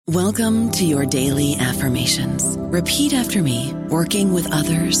Welcome to your daily affirmations. Repeat after me. Working with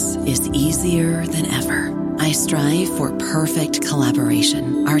others is easier than ever. I strive for perfect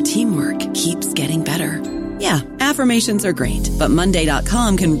collaboration. Our teamwork keeps getting better. Yeah, affirmations are great, but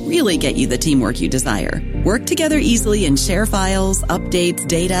Monday.com can really get you the teamwork you desire. Work together easily and share files, updates,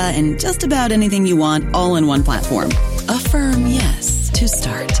 data, and just about anything you want all in one platform. Affirm yes to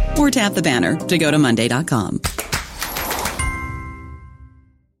start, or tap the banner to go to Monday.com.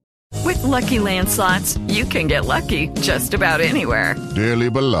 With Lucky Land Slots, you can get lucky just about anywhere. Dearly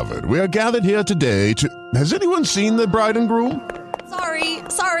beloved, we are gathered here today to... Has anyone seen the bride and groom?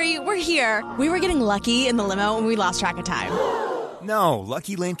 Sorry, we're here. We were getting lucky in the limo and we lost track of time. No,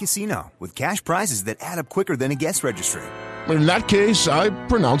 Lucky Land Casino, with cash prizes that add up quicker than a guest registry. In that case, I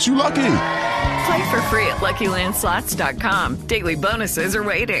pronounce you lucky. Play for free at LuckyLandSlots.com. Daily bonuses are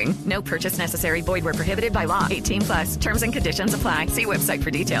waiting. No purchase necessary. Void where prohibited by law. 18+. Terms and conditions apply. See website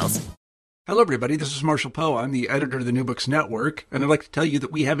for details. Hello, everybody. This is Marshall Poe. I'm the editor of the New Books Network, and I'd like to tell you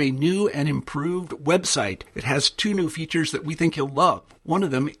that we have a new and improved website. It has 2 new features that we think you'll love. One of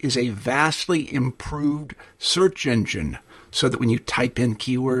them is a vastly improved search engine, so that when you type in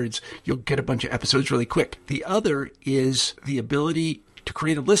keywords, you'll get a bunch of episodes really quick. The other is the ability to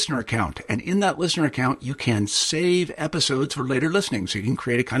create a listener account. And in that listener account, you can save episodes for later listening. So you can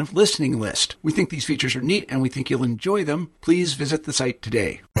create a kind of listening list. We think these features are neat and we think you'll enjoy them. Please visit the site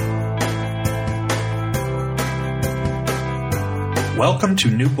today. Welcome to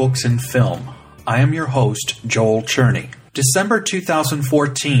New Books in Film. I am your host, Joel Cherney. December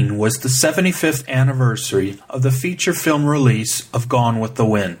 2014 was the 75th anniversary of the feature film release of Gone with the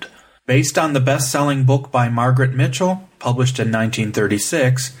Wind. Based on the best-selling book by Margaret Mitchell, published in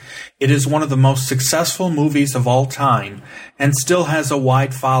 1936, it is one of the most successful movies of all time and still has a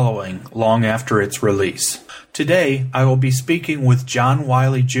wide following long after its release. Today, I will be speaking with John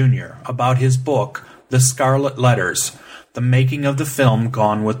Wiley Jr. about his book, The Scarlet Letters, The Making of the Film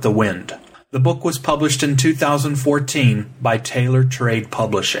Gone with the Wind. The book was published in 2014 by Taylor Trade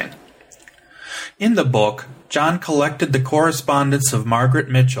Publishing. In the book, John collected the correspondence of Margaret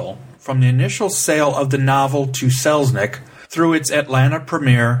Mitchell from the initial sale of the novel to Selznick through its Atlanta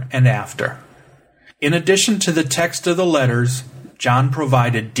premiere and after. In addition to the text of the letters, John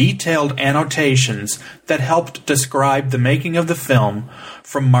provided detailed annotations that helped describe the making of the film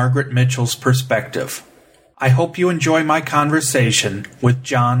from Margaret Mitchell's perspective. I hope you enjoy my conversation with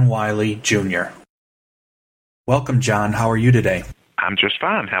John Wiley Jr. Welcome, John. How are you today? I'm just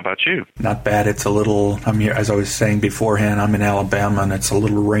fine. How about you? Not bad. It's a little, as I was saying beforehand, I'm in Alabama, and it's a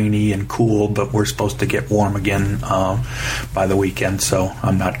little rainy and cool, but we're supposed to get warm again by the weekend, so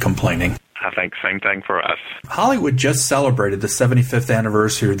I'm not complaining. I think same thing for us. Hollywood just celebrated the 75th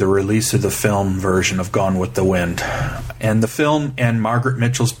anniversary of the release of the film version of Gone with the Wind. And the film and Margaret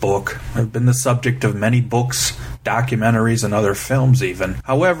Mitchell's book have been the subject of many books, documentaries, and other films even.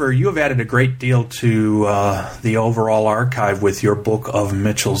 However, you have added a great deal to the overall archive with your book of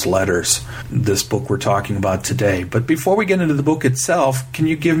Mitchell's letters, this book we're talking about today. But before we get into the book itself, can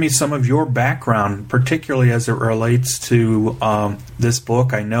you give me some of your background, particularly as it relates to this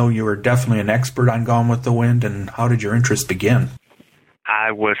book? I know you are definitely an expert on Gone with the Wind, and how did your interest begin?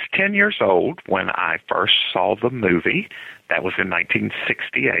 I was 10 years old when I first saw the movie. That was in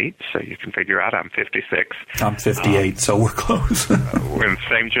 1968, so you can figure out I'm 56. I'm 58, so we're close. We're in the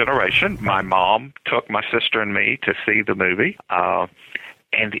same generation. My mom took my sister and me to see the movie,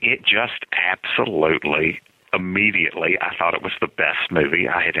 and it just absolutely, immediately, I thought it was the best movie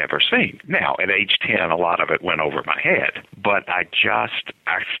I had ever seen. Now, at age 10, a lot of it went over my head, but I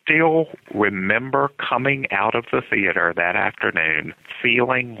still remember coming out of the theater that afternoon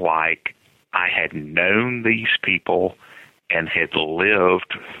feeling like I had known these people and had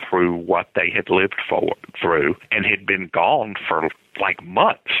lived through what they had lived through and had been gone for like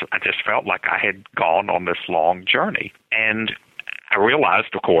months. I just felt like I had gone on this long journey. And I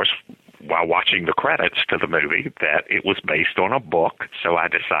realized, of course, while watching the credits to the movie, that it was based on a book. So I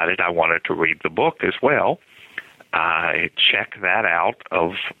decided I wanted to read the book as well. I checked that out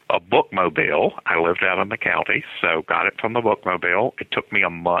of a bookmobile. I lived out in the county, so got it from the bookmobile. It took me a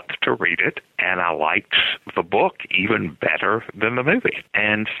month to read it, and I liked the book even better than the movie.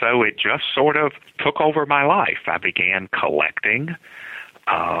 And so it just sort of took over my life. I began collecting,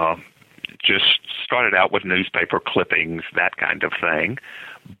 just started out with newspaper clippings, that kind of thing.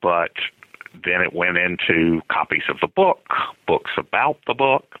 But then it went into copies of the book, books about the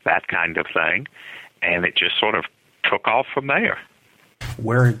book, that kind of thing. And it just sort of took off from there.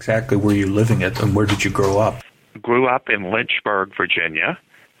 Where exactly were you living at, and where did you grow up? Grew up in Lynchburg, Virginia.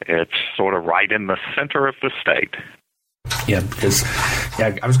 It's sort of right in the center of the state. Yeah, because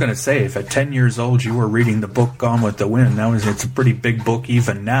Yeah, I was going to say, if at 10 years old you were reading the book Gone with the Wind, it's a pretty big book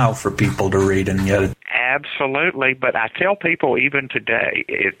even now for people to read, and yet... Absolutely, but I tell people even today,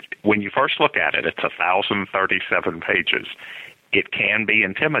 when you first look at it, it's 1,037 pages. It can be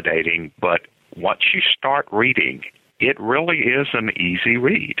intimidating, but once you start reading, it really is an easy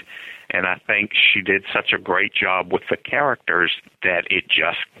read. And I think she did such a great job with the characters that it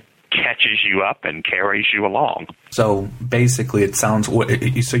just catches you up and carries you along. So basically it sounds,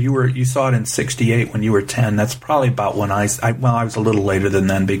 so you saw it in 1968 when you were 10. That's probably about when I was a little later than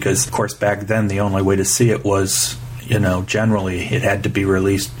then, because of course back then the only way to see it was, generally it had to be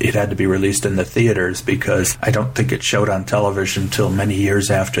released in the theaters, because I don't think it showed on television until many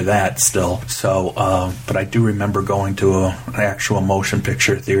years after that still. So, but I do remember going to an actual motion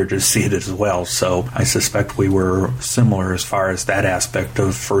picture theater to see it as well. So I suspect we were similar as far as that aspect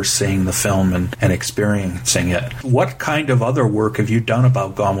of first seeing the film and experiencing it. What kind of other work have you done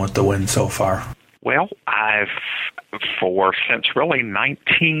about Gone with the Wind so far? Well, since really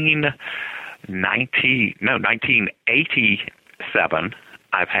 1987,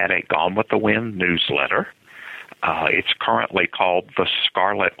 I've had a Gone with the Wind newsletter. It's currently called The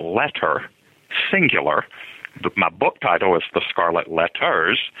Scarlet Letter, singular. My book title is The Scarlet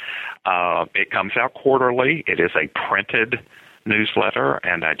Letters. It comes out quarterly. It is a printed newsletter,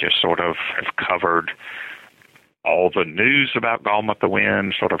 and I just sort of have covered all the news about Gone with the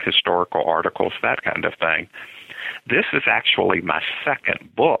Wind, sort of historical articles, that kind of thing. This is actually my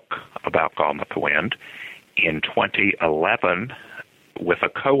second book about Gone with the Wind. In 2011, with a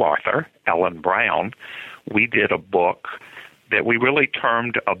co-author, Ellen Brown, we did a book that we really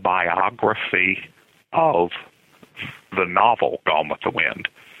termed a biography of the novel Gone with the Wind.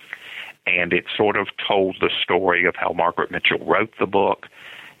 And it sort of told the story of how Margaret Mitchell wrote the book,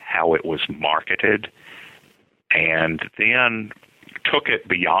 how it was marketed, and then took it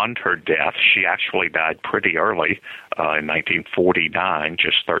beyond her death. She actually died pretty early, in 1949,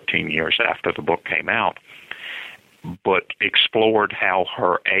 just 13 years after the book came out, but explored how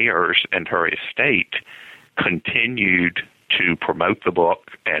her heirs and her estate continued to promote the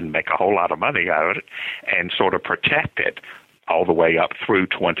book and make a whole lot of money out of it and sort of protect it all the way up through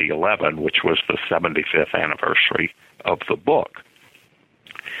 2011, which was the 75th anniversary of the book.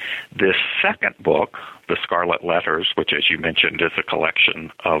 This second book, The Scarlet Letters, which, as you mentioned, is a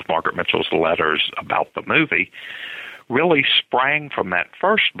collection of Margaret Mitchell's letters about the movie, really sprang from that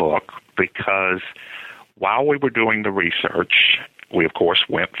first book because while we were doing the research, we, of course,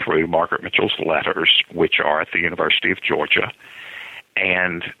 went through Margaret Mitchell's letters, which are at the University of Georgia,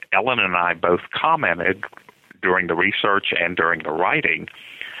 and Ellen and I both commented during the research and during the writing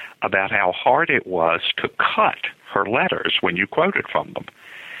about how hard it was to cut her letters when you quoted from them,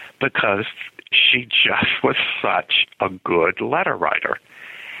 because she just was such a good letter writer.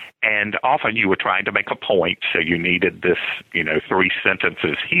 And often you were trying to make a point, so you needed this, 3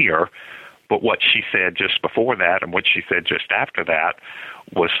 sentences here, but what she said just before that and what she said just after that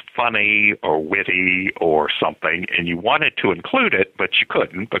was funny or witty or something, and you wanted to include it, but you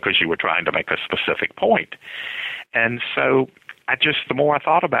couldn't because you were trying to make a specific point. And so the more I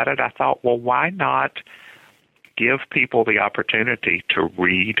thought about it, I thought, well, why not give people the opportunity to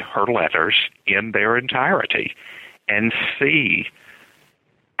read her letters in their entirety and see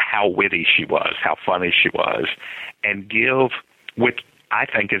how witty she was, how funny she was, and give, which I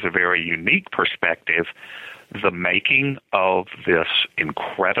think is a very unique perspective, the making of this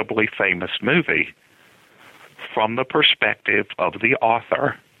incredibly famous movie from the perspective of the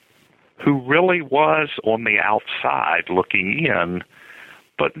author, who really was on the outside looking in,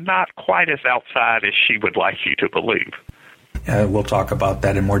 but not quite as outside as she would like you to believe. We'll talk about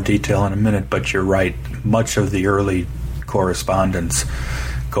that in more detail in a minute, but you're right. Much of the early correspondence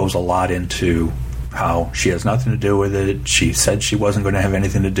goes a lot into how she has nothing to do with it. She said she wasn't going to have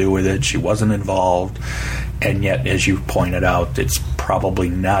anything to do with it. She wasn't involved. And yet, as you pointed out, it's probably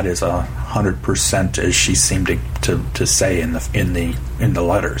not as 100% as she seemed to say in the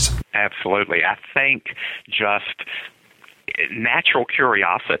letters. Absolutely. I think just natural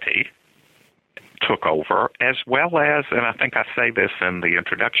curiosity took over, as well as, and I think I say this in the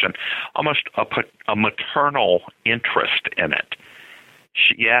introduction, almost a maternal interest in it.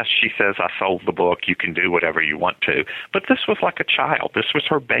 She says, I sold the book, you can do whatever you want to. But this was like a child. This was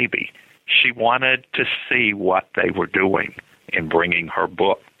her baby. She wanted to see what they were doing in bringing her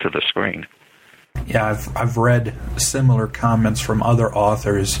book to the screen. Yeah, I've read similar comments from other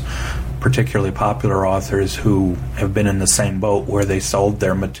authors particularly popular authors who have been in the same boat where they sold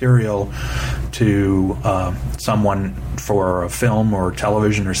their material to someone for a film or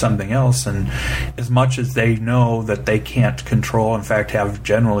television or something else, and as much as they know that they can't control, in fact have,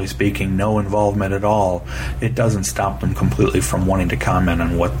 generally speaking, no involvement at all, it doesn't stop them completely from wanting to comment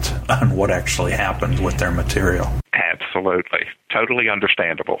on what actually happened with their material. Absolutely. Totally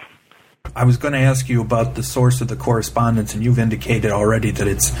understandable. I was going to ask you about the source of the correspondence, and you've indicated already that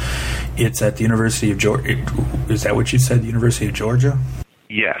it's at the University of Georgia. Is that what you said, the University of Georgia?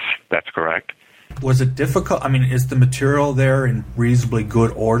 Yes, that's correct. Was it difficult? I mean, is the material there in reasonably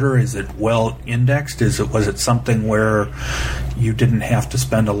good order? Is it well indexed? Was it something where you didn't have to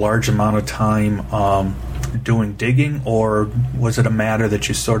spend a large amount of time doing digging, or was it a matter that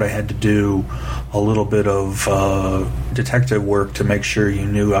you sort of had to do a little bit of detective work to make sure you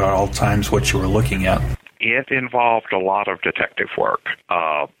knew at all times what you were looking at? It involved a lot of detective work.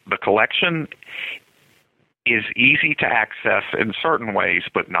 The collection is easy to access in certain ways,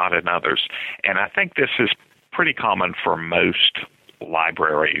 but not in others. And I think this is pretty common for most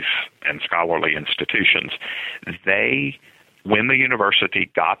libraries and scholarly institutions. When the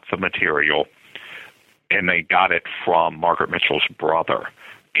university got the material, and they got it from Margaret Mitchell's brother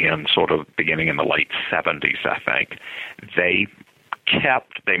in sort of beginning in the late 70s, I think,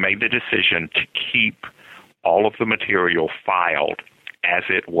 they made the decision to keep all of the material filed as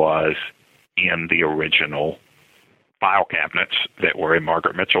it was in the original file cabinets that were in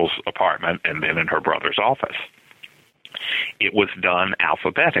Margaret Mitchell's apartment and then in her brother's office. It was done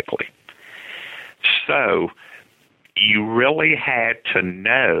alphabetically. So you really had to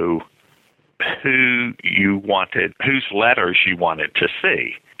know whose letters you wanted to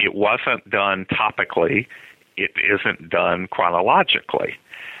see. It wasn't done topically. It isn't done chronologically.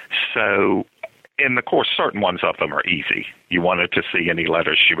 So, and of course, certain ones of them are easy. You wanted to see any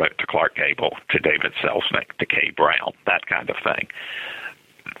letters she wrote to Clark Gable, to David Selznick, to Kay Brown, that kind of thing.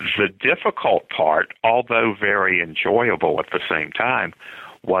 The difficult part, although very enjoyable at the same time,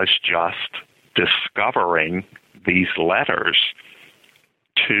 was just discovering these letters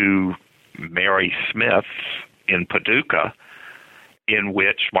to Mary Smith in Paducah, in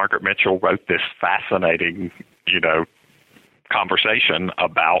which Margaret Mitchell wrote this fascinating, conversation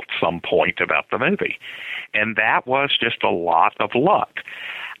about some point about the movie. And that was just a lot of luck.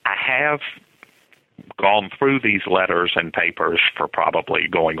 I have gone through these letters and papers for probably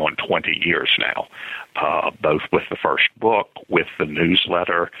going on 20 years now, both with the first book, with the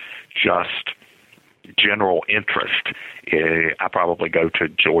newsletter, just general interest. I probably go to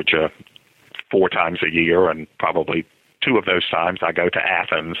Georgia 4 times a year, and probably 2 of those times I go to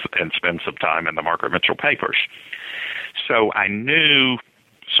Athens and spend some time in the Margaret Mitchell papers. So I knew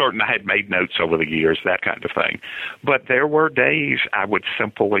I had made notes over the years, that kind of thing. But there were days I would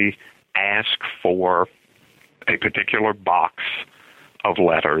simply ask for a particular box of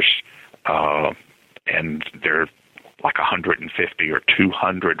letters, and there are like 150 or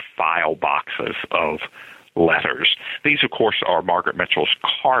 200 file boxes of letters. These, of course, are Margaret Mitchell's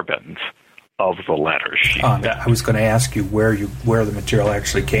carbons of the letters. I was going to ask you where the material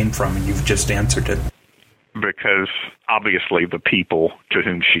actually came from, and you've just answered it. Because obviously the people to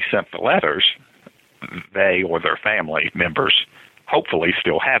whom she sent the letters, they or their family members hopefully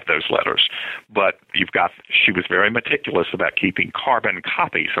still have those letters. But she was very meticulous about keeping carbon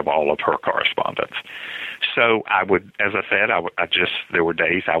copies of all of her correspondence. So I would, as I said, there were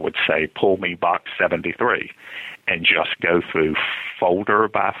days I would say, pull me box 73, and just go through folder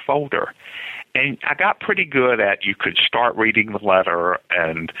by folder. And I got pretty good at, you could start reading the letter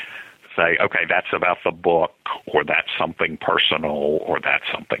and say, okay, that's about the book, or that's something personal, or that's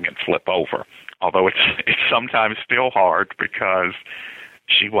something, and flip over. Although it's sometimes still hard because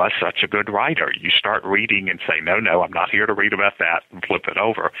she was such a good writer. You start reading and say, no, I'm not here to read about that, and flip it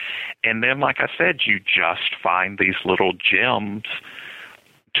over. And then, like I said, you just find these little gems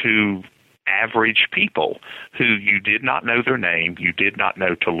to average people who you did not know their name, you did not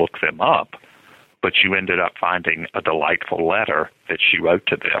know to look them up, but you ended up finding a delightful letter that she wrote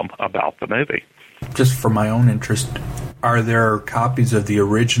to them about the movie. Just for my own interest, are there copies of the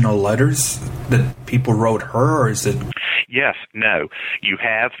original letters that people wrote her, or is it? Yes, no. You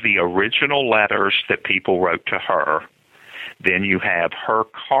have the original letters that people wrote to her. Then you have her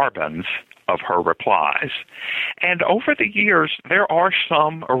carbons of her replies. And over the years, there are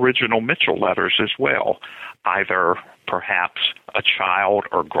some original Mitchell letters as well, either perhaps a child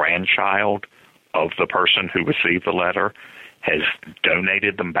or grandchild of the person who received the letter has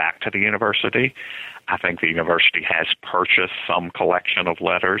donated them back to the university. I think the university has purchased some collection of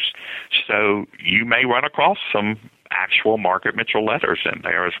letters. So you may run across some actual Margaret Mitchell letters in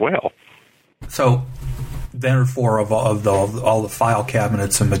there as well. So, therefore, of all the file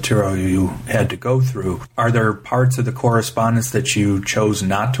cabinets and material you had to go through, are there parts of the correspondence that you chose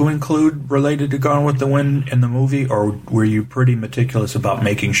not to include related to Gone with the Wind in the movie, or were you pretty meticulous about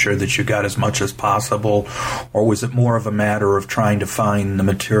making sure that you got as much as possible, or was it more of a matter of trying to find the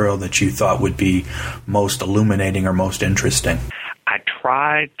material that you thought would be most illuminating or most interesting? I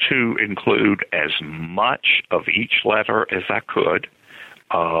tried to include as much of each letter as I could.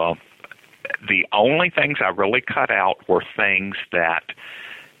 The only things I really cut out were things that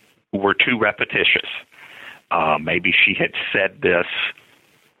were too repetitious. Maybe she had said this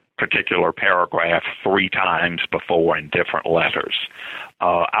particular paragraph 3 times before in different letters.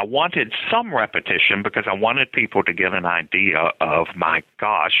 I wanted some repetition because I wanted people to get an idea of, my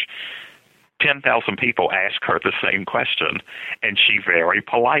gosh, 10,000 people ask her the same question, and she very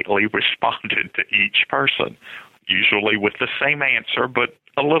politely responded to each person, usually with the same answer, but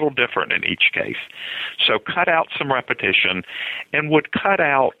a little different in each case. So cut out some repetition and would cut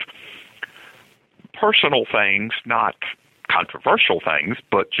out personal things, not controversial things,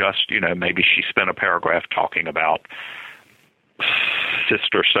 but just, maybe she spent a paragraph talking about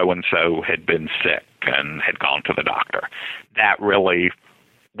sister so-and-so had been sick and had gone to the doctor. That really,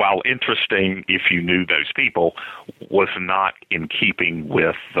 while interesting if you knew those people, was not in keeping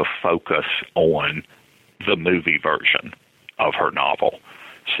with the focus on the movie version of her novel.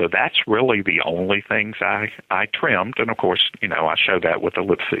 So that's really the only things I trimmed. And, of course, I show that with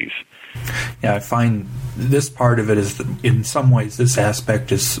ellipses. Yeah, I find this part of it is, in some ways, this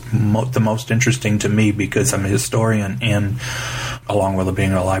aspect is the most interesting to me because I'm a historian and, along with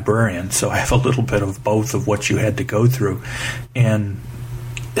being a librarian, so I have a little bit of both of what you had to go through. And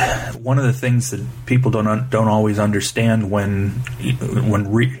one of the things that people don't always understand when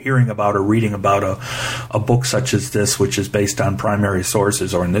hearing about or reading about a book such as this, which is based on primary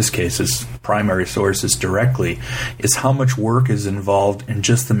sources, or in this case is primary sources directly, is how much work is involved in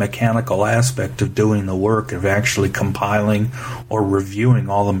just the mechanical aspect of doing the work of actually compiling or reviewing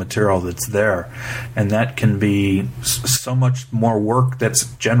all the material that's there. And that can be so much more work.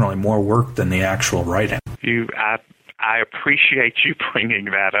 That's generally more work than the actual writing. I appreciate you bringing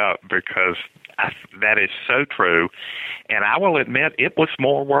that up because that is so true. And I will admit it was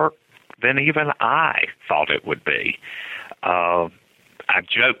more work than even I thought it would be. I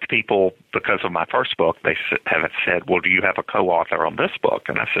joked people because of my first book, they have said, well, do you have a co-author on this book?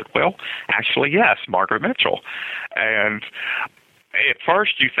 And I said, well, actually, yes, Margaret Mitchell. And at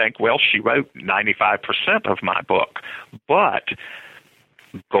first you think, well, she wrote 95% of my book. But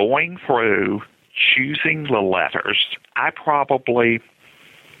going through choosing the letters, I probably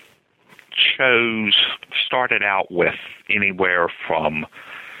started out with anywhere from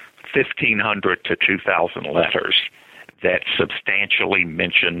 1,500 to 2,000 letters that substantially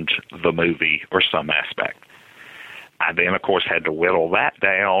mentioned the movie or some aspect. I then, of course, had to whittle that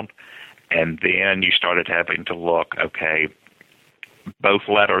down, and then you started having to look, okay, both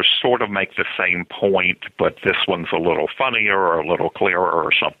letters sort of make the same point, but this one's a little funnier or a little clearer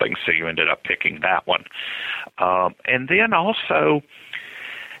or something, so you ended up picking that one. And then also,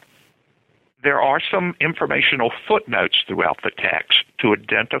 there are some informational footnotes throughout the text to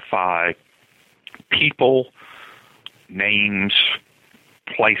identify people, names,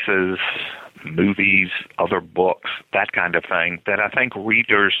 places, movies, other books, that kind of thing, that I think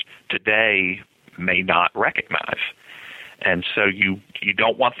readers today may not recognize. And so you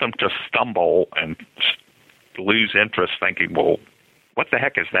don't want them to stumble and lose interest thinking, well, what the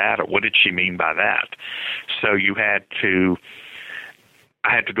heck is that? Or what did she mean by that? So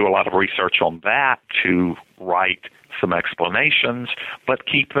I had to do a lot of research on that to write some explanations, but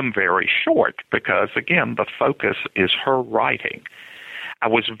keep them very short because, again, the focus is her writing. I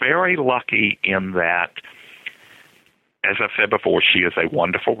was very lucky in that, as I've said before, she is a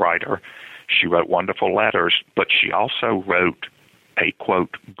wonderful writer. She wrote wonderful letters, but she also wrote a,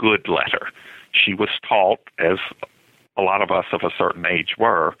 quote, good letter. She was taught, as a lot of us of a certain age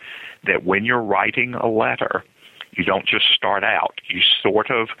were, that when you're writing a letter, you don't just start out. You sort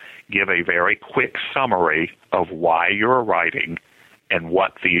of give a very quick summary of why you're writing and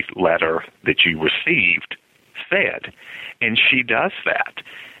what the letter that you received said. And she does that.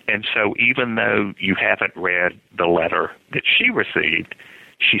 And so even though you haven't read the letter that she received,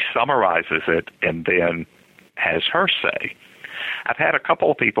 she summarizes it and then has her say. I've had a couple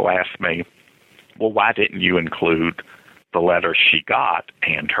of people ask me, well, why didn't you include the letter she got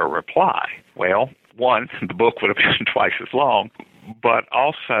and her reply? Well, one, the book would have been twice as long, but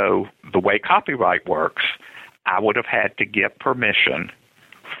also the way copyright works, I would have had to get permission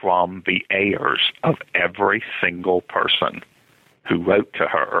from the heirs of every single person who wrote to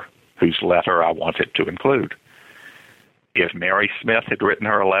her, whose letter I wanted to include. If Mary Smith had written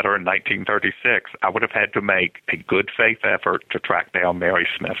her a letter in 1936, I would have had to make a good faith effort to track down Mary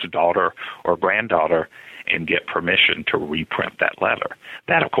Smith's daughter or granddaughter and get permission to reprint that letter.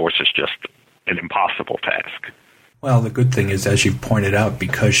 That, of course, is just an impossible task. Well, the good thing is, as you pointed out,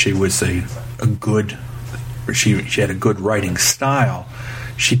 because she was she had a good writing style,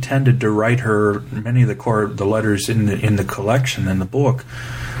 she tended to write many of the letters in the collection in the book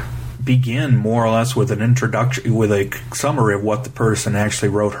begin more or less with an introduction, with a summary of what the person actually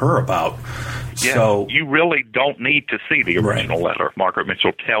wrote her about. Yeah, so you really don't need to see the original letter. Margaret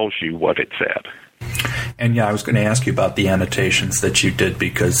Mitchell tells you what it said. And yeah, I was going to ask you about the annotations that you did,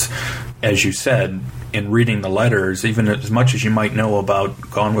 because, as you said, in reading the letters, even as much as you might know about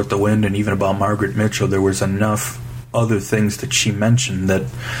Gone with the Wind and even about Margaret Mitchell, there was enough other things that she mentioned that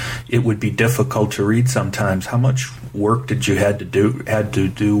it would be difficult to read sometimes. How much work did you had to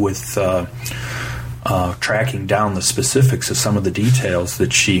do with tracking down the specifics of some of the details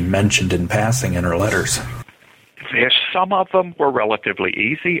that she mentioned in passing in her letters? Some of them were relatively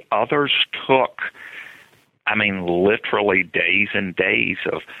easy. Others took, literally days and days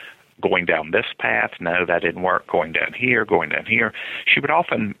of going down this path. No, that didn't work. Going down here. She would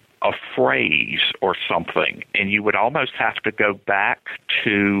often a phrase or something, and you would almost have to go back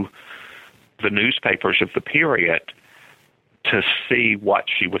to the newspapers of the period to see what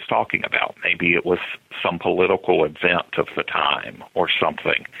she was talking about. Maybe it was some political event of the time or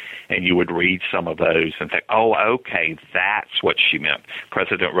something, and you would read some of those and think, oh, okay, that's what she meant.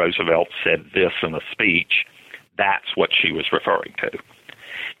 President Roosevelt said this in a speech. That's what she was referring to.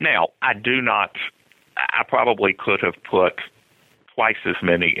 Now, I probably could have put twice as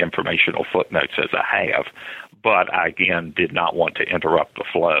many informational footnotes as I have, but I, again, did not want to interrupt the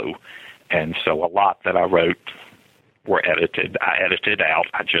flow. And so a lot that I wrote were edited. I edited out.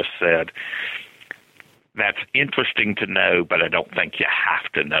 I just said, that's interesting to know, but I don't think you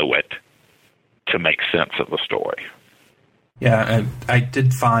have to know it to make sense of the story. Yeah, I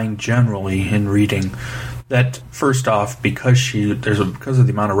did find generally in reading that, first off, because of the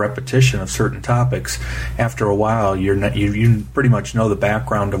amount of repetition of certain topics, after a while you pretty much know the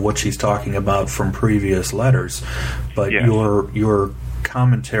background of what she's talking about from previous letters, but yes, your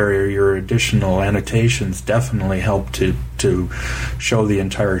commentary or your additional annotations definitely help to show the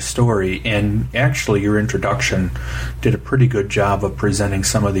entire story. And actually, your introduction did a pretty good job of presenting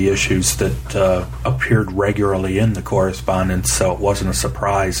some of the issues that appeared regularly in the correspondence, so it wasn't a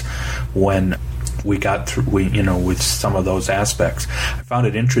surprise when we got through, with some of those aspects. I found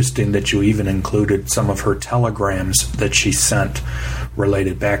it interesting that you even included some of her telegrams that she sent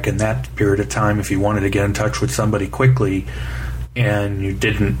related back in that period of time. If you wanted to get in touch with somebody quickly and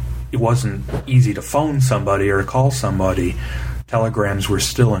it wasn't easy to phone somebody or to call somebody, telegrams were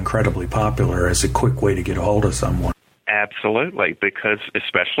still incredibly popular as a quick way to get a hold of someone. Absolutely, because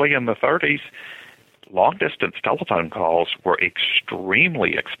especially in the 30s, long-distance telephone calls were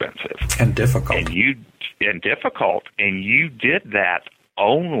extremely expensive. And difficult. And you did that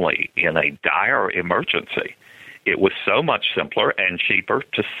only in a dire emergency. It was so much simpler and cheaper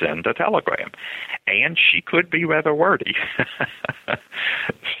to send a telegram. And she could be rather wordy.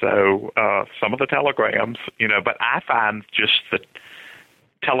 So some of the telegrams, but I find just the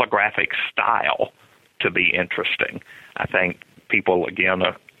telegraphic style to be interesting. I think people, again,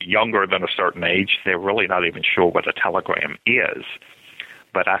 younger than a certain age, they're really not even sure what a telegram is.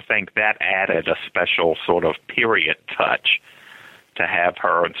 But I think that added a special sort of period touch to have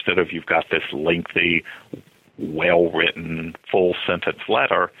her, instead of you've got this lengthy, well-written, full-sentence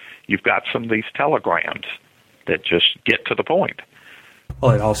letter, you've got some of these telegrams that just get to the point.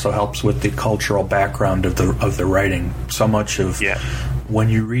 Well, it also helps with the cultural background of the writing. So much of when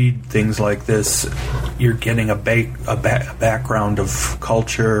you read things like this, you're getting a background of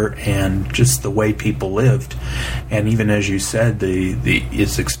culture and just the way people lived. And even as you said,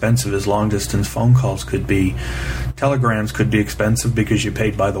 as expensive as long distance phone calls could be, telegrams could be expensive because you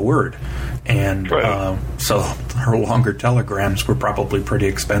paid by the word. And so her longer telegrams were probably pretty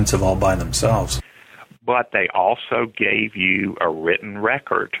expensive all by themselves. But they also gave you a written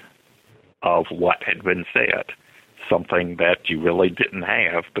record of what had been said, something that you really didn't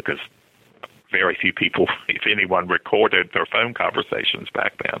have because very few people, if anyone, recorded their phone conversations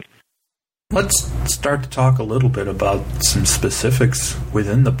back then. Let's start to talk a little bit about some specifics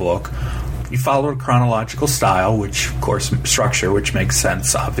within the book. You followed a chronological style, which, of course, structure, which makes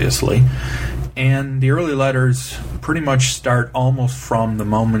sense, obviously. And the early letters pretty much start almost from the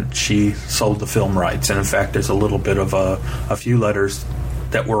moment she sold the film rights. And in fact, there's a little bit of a few letters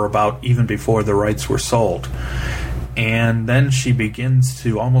that were about even before the rights were sold. And then she begins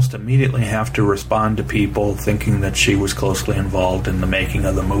to almost immediately have to respond to people thinking that she was closely involved in the making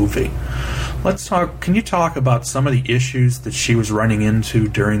of the movie. Can you talk about some of the issues that she was running into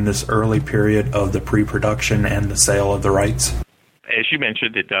during this early period of the pre-production and the sale of the rights? As you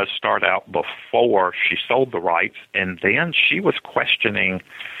mentioned, it does start out before she sold the rights, and then she was questioning,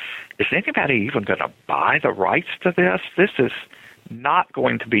 is anybody even going to buy the rights to this? This is not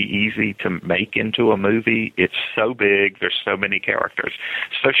going to be easy to make into a movie. It's so big. There's so many characters.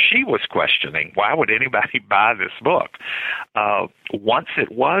 So she was questioning, why would anybody buy this book? Once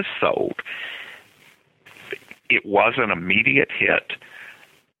it was sold, it was an immediate hit.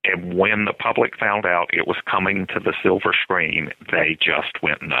 And when the public found out it was coming to the silver screen, they just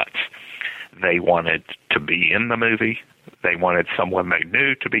went nuts. They wanted to be in the movie. They wanted someone they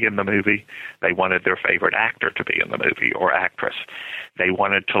knew to be in the movie. They wanted their favorite actor to be in the movie or actress. They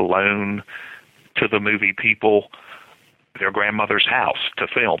wanted to loan to the movie people their grandmother's house to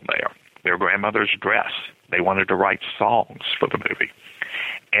film there, their grandmother's dress. They wanted to write songs for the movie.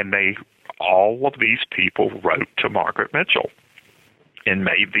 And all of these people wrote to Margaret Mitchell and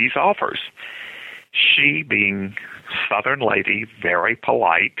made these offers. She, being Southern lady, very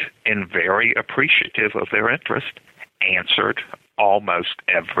polite and very appreciative of their interest, answered almost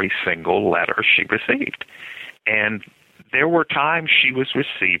every single letter she received. And there were times she was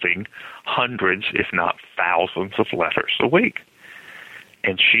receiving hundreds, if not thousands, of letters a week.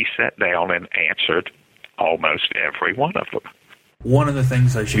 And she sat down and answered almost every one of them. One of the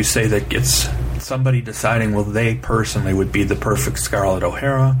things, as you say, that gets somebody deciding, well, they personally would be the perfect Scarlett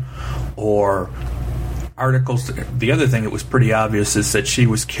O'Hara, or articles. The other thing that was pretty obvious is that she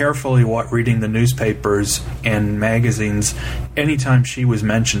was carefully reading the newspapers and magazines. Anytime she was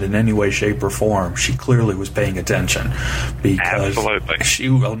mentioned in any way, shape, or form, she clearly was paying attention, because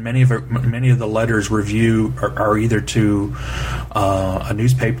many of the letters are either to a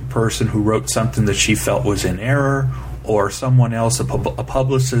newspaper person who wrote something that she felt was in error, or someone else, a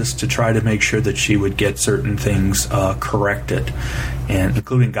publicist, to try to make sure that she would get certain things corrected, and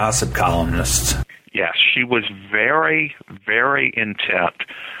including gossip columnists. Yes, she was very, very intent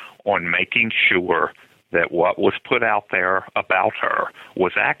on making sure that what was put out there about her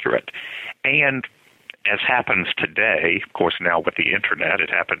was accurate. And as happens today, of course now with the internet it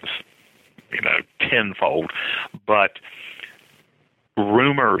happens, tenfold, but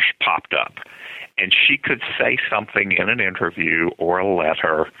rumors popped up. And she could say something in an interview or a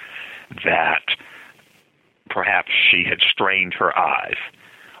letter that perhaps she had strained her eyes.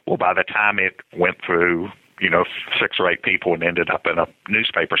 Well, by the time it went through, 6 or 8 people and ended up in a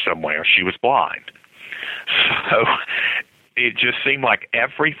newspaper somewhere, she was blind. So it just seemed like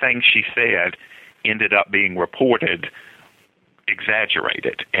everything she said ended up being reported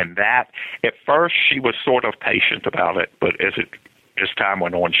exaggerated. And that, at first, she was sort of patient about it, but as time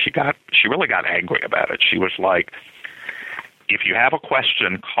went on, she really got angry about it. She was like, if you have a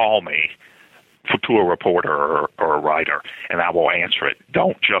question, call me to a reporter or a writer, and I will answer it.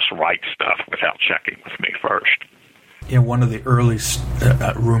 Don't just write stuff without checking with me first. Yeah, one of the early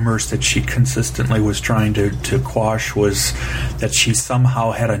rumors that she consistently was trying to quash was that she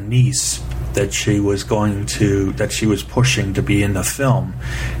somehow had a niece that she was pushing to be in the film.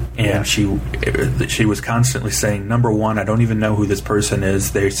 And she was constantly saying, number one, I don't even know who this person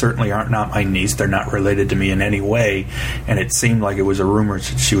is. They certainly aren't not my niece. They're not related to me in any way. And it seemed like it was a rumor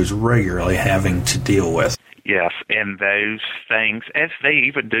that she was regularly having to deal with. Yes, and those things, as they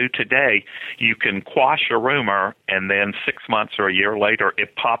even do today, you can quash a rumor, and then 6 months or a year later,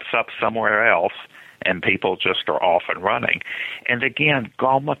 it pops up somewhere else, and people just are off and running. And again,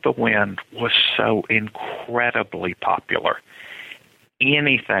 Gone with the Wind was so incredibly popular.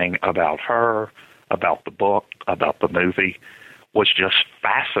 Anything about her, about the book, about the movie was just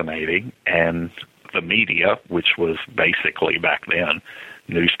fascinating, and the media, which was basically back then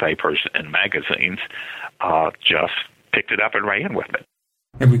newspapers and magazines, just picked it up and ran with it.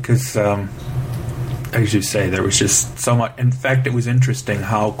 Yeah, because, as you say, there was just so much. In fact, it was interesting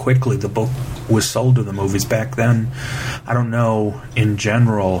how quickly the book was sold to the movies back then. I don't know in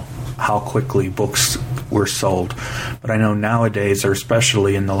general how quickly books were sold, but I know nowadays, or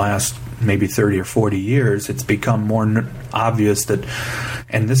especially in the last maybe 30 or 40 years, it's become more obvious that,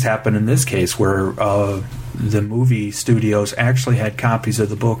 and this happened in this case, where the movie studios actually had copies of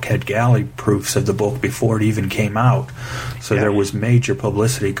the book, had galley proofs of the book before it even came out. So there was major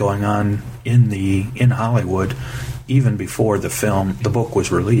publicity going on in Hollywood even before the book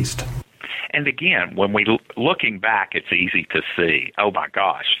was released. And again, when looking back, it's easy to see, oh my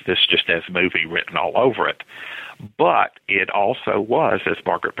gosh, this just has movie written all over it. But it also was, as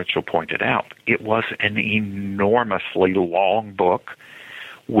Margaret Mitchell pointed out, it was an enormously long book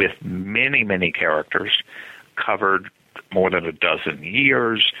with many, many characters, covered more than a dozen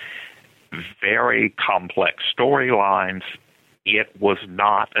years, very complex storylines. It was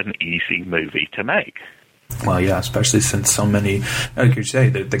not an easy movie to make. Well, yeah, especially since so many, like you say,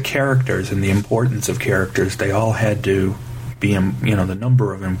 the characters and the importance of characters, they all had to be, the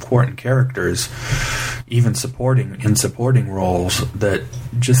number of important characters, even supporting roles, that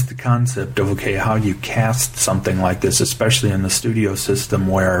just the concept of, okay, how you cast something like this, especially in the studio system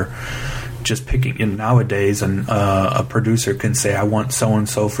where just picking in nowadays, and a producer can say, I want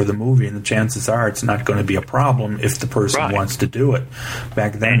so-and-so for the movie, and the chances are it's not going to be a problem if the person wants to do it.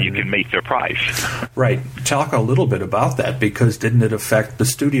 Back then, and you can meet their price. Right. Talk a little bit about that, because didn't it affect the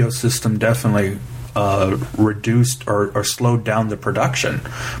studio system? Definitely reduced or slowed down the production,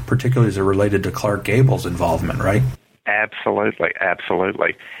 particularly as it related to Clark Gable's involvement, right? Absolutely.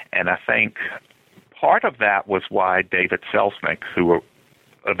 And I think part of that was why David Selznick, who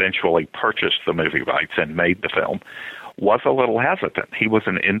eventually purchased the movie rights and made the film, was a little hesitant. He was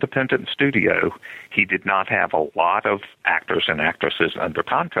an independent studio. He did not have a lot of actors and actresses under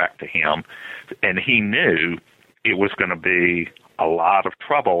contract to him, and he knew it was going to be a lot of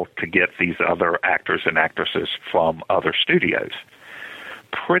trouble to get these other actors and actresses from other studios.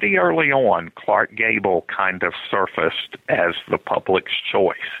 Pretty early on, Clark Gable kind of surfaced as the public's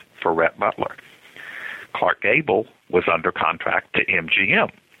choice for Rhett Butler. Clark Gable was under contract to MGM.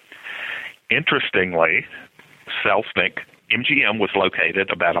 Interestingly, MGM was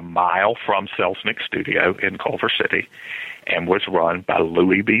located about a mile from Selznick's studio in Culver City and was run by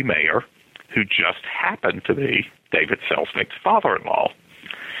Louis B. Mayer, who just happened to be David Selznick's father-in-law.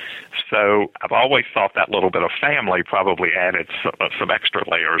 So I've always thought that little bit of family probably added some extra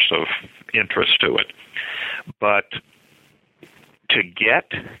layers of interest to it. But to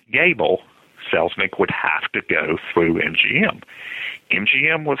get Gable, Selznick would have to go through MGM.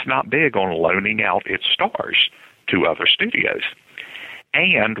 MGM was not big on loaning out its stars to other studios.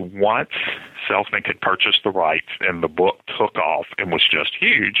 And once Selznick had purchased the rights and the book took off and was just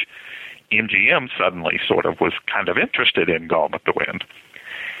huge, MGM suddenly sort of was kind of interested in Gone with the Wind.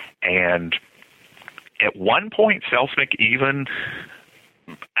 And at one point, Selznick even,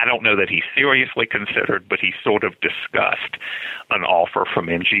 I don't know that he seriously considered, but he sort of discussed an offer from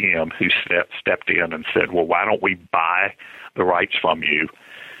MGM, who stepped in and said, well, why don't we buy the rights from you?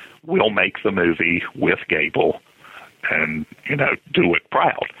 We'll make the movie with Gable and, do it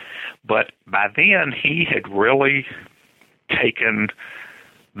proud. But by then, he had really taken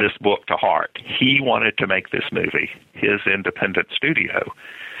this book to heart. He wanted to make this movie, his independent studio.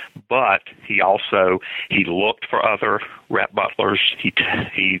 But he looked for other Rhett Butlers. He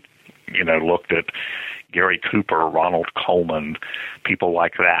looked at Gary Cooper, Ronald Colman, people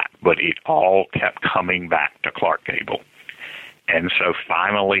like that. But it all kept coming back to Clark Gable. And so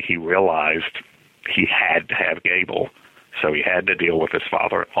finally he realized he had to have Gable. So he had to deal with his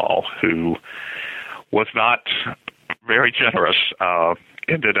father-in-law, who was not very generous.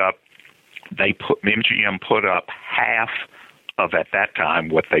 MGM put up half of, at that time,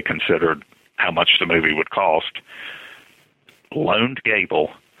 what they considered how much the movie would cost, loaned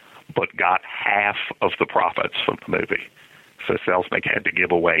Gable, but got half of the profits from the movie. So Selznick had to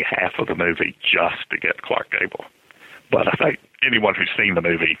give away half of the movie just to get Clark Gable. But I think anyone who's seen the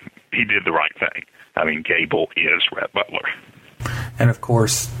movie, he did the right thing. I mean, Gable is Rhett Butler. And of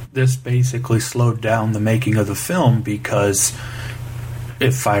course, this basically slowed down the making of the film because,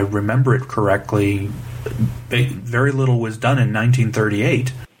 if I remember it correctly, very little was done in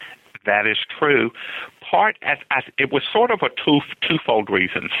 1938. That is true. It was sort of a twofold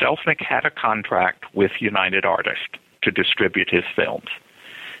reason. Selznick had a contract with United Artists to distribute his films.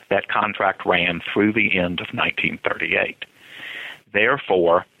 That contract ran through the end of 1938.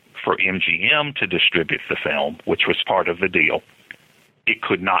 Therefore, for MGM to distribute the film, which was part of the deal, it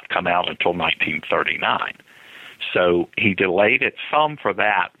could not come out until 1939. So he delayed it some for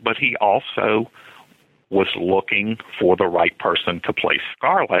that, but he also was looking for the right person to play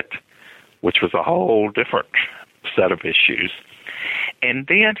Scarlett, which was a whole different set of issues. And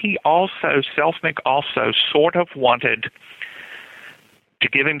then Selznick also sort of wanted to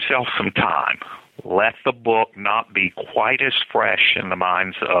give himself some time, let the book not be quite as fresh in the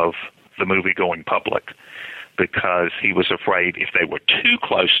minds of the movie-going public, because he was afraid if they were too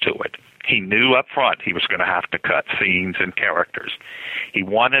close to it, he knew up front he was going to have to cut scenes and characters. He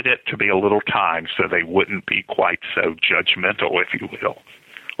wanted it to be a little time so they wouldn't be quite so judgmental, if you will,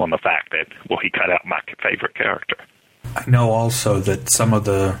 on the fact that, well, he cut out my favorite character. I know also that some of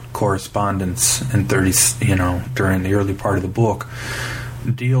the correspondence in during the early part of the book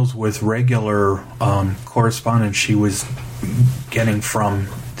deals with regular correspondence she was getting from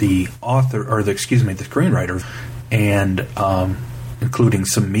the author, or the screenwriter, and including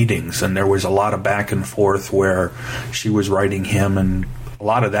some meetings. And there was a lot of back and forth where she was writing him, and a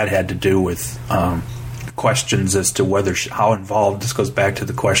lot of that had to do with questions as to whether how involved. This goes back to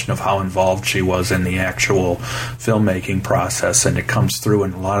the question of how involved she was in the actual filmmaking process, and it comes through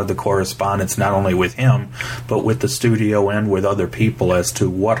in a lot of the correspondence, not only with him but with the studio and with other people, as to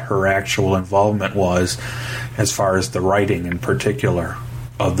what her actual involvement was as far as the writing in particular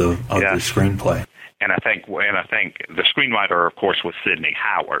of the screenplay. And I think the screenwriter, of course, was Sidney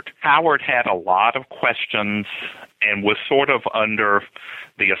Howard. Howard had a lot of questions and was sort of under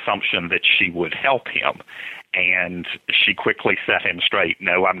the assumption that she would help him. And she quickly set him straight.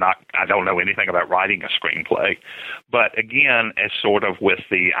 No, I don't know anything about writing a screenplay. But again, as sort of with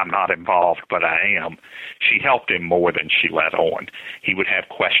the I'm not involved, but I am, she helped him more than she let on. He would have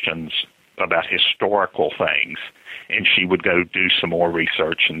questions about historical things, and she would go do some more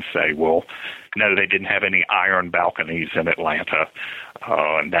research and say, well, no, they didn't have any iron balconies in Atlanta,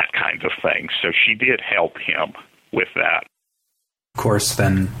 and that kind of thing. So she did help him with that. Of course,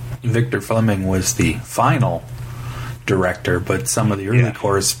 then Victor Fleming was the final director, but some of the early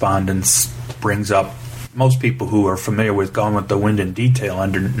correspondence brings up, most people who are familiar with Gone with the Wind in detail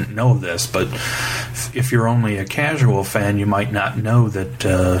know this, but if you're only a casual fan, you might not know that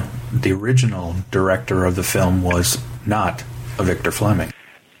the original director of the film was not Victor Fleming.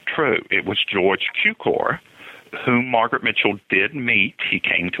 True. It was George Cukor, whom Margaret Mitchell did meet. He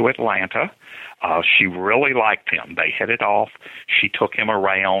came to Atlanta. She really liked him. They hit it off. She took him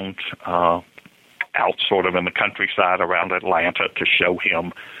around out sort of in the countryside around Atlanta to show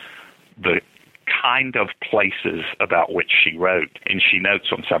him the kind of places about which she wrote. And she notes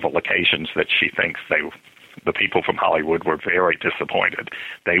on several occasions that she thinks the people from Hollywood were very disappointed.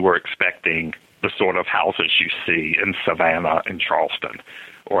 They were expecting the sort of houses you see in Savannah and Charleston,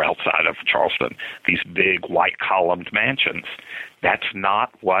 or outside of Charleston, these big white columned mansions. That's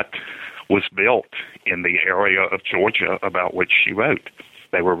not what was built in the area of Georgia about which she wrote.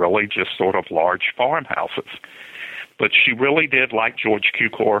 They were really just sort of large farmhouses. But she really did like George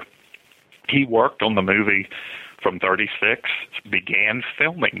Cukor. He worked on the movie from 1936, began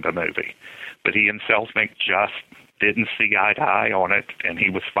filming the movie, but he and Selznick just didn't see eye to eye on it, and he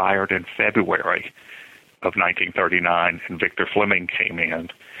was fired in February of 1939, and Victor Fleming came in.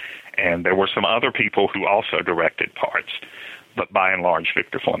 And there were some other people who also directed parts, but by and large,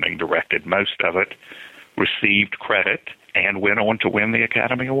 Victor Fleming directed most of it, received credit, and went on to win the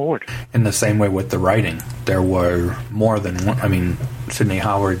Academy Award. In the same way with the writing, there were more than one. I mean, Sidney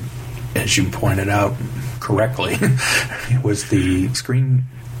Howard, as you pointed out correctly, was the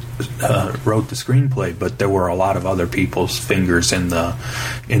wrote the screenplay, but there were a lot of other people's fingers in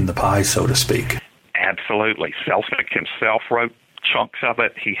the pie, so to speak. Absolutely. Selznick himself wrote chunks of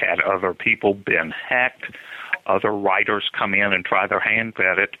it. He had other people, Ben Hecht, other writers come in and try their hand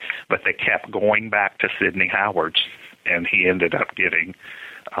at it, but they kept going back to Sidney Howard's, and he ended up getting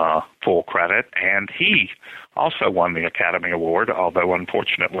full credit. And he also won the Academy Award, although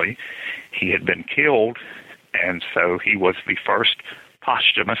unfortunately he had been killed, and so he was the first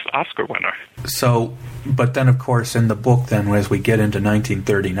posthumous Oscar winner. So, but then of course in the book then, as we get into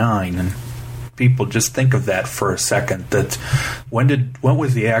 1939, and people just think of that for a second, that when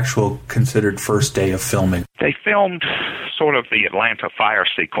was the actual considered first day of filming? They filmed sort of the Atlanta fire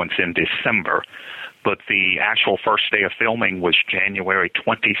sequence in December, but the actual first day of filming was January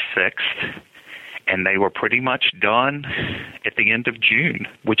 26th, and they were pretty much done at the end of June,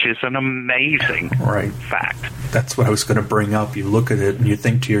 which is an amazing fact. That's what I was going to bring up. You look at it and you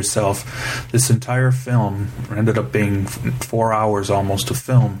think to yourself, this entire film ended up being 4 hours almost to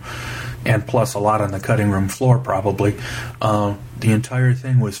film, and plus a lot on the cutting room floor probably. The entire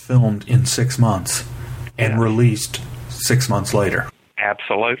thing was filmed in 6 months and released 6 months later.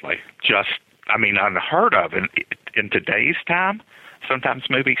 Absolutely. Unheard of in today's time. Sometimes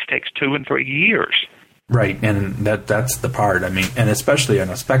movies takes 2 and 3 years. Right, and that's the part. I mean, and especially on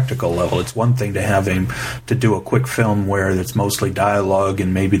a spectacle level, it's one thing to have him to do a quick film where it's mostly dialogue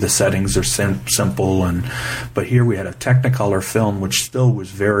and maybe the settings are simple, but here we had a Technicolor film, which still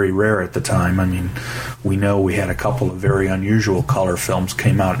was very rare at the time. I mean, we know we had a couple of very unusual color films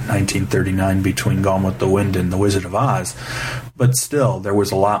came out in 1939 between Gone with the Wind and The Wizard of Oz, but still there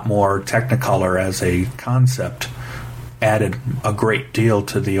was a lot more Technicolor as a concept. Added a great deal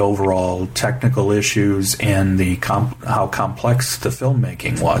to the overall technical issues and the how complex the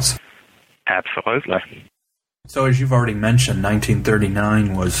filmmaking was. Absolutely. So as you've already mentioned,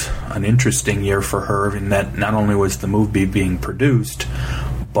 1939 was an interesting year for her in that not only was the movie being produced,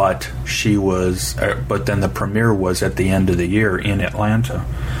 but then the premiere was at the end of the year in Atlanta.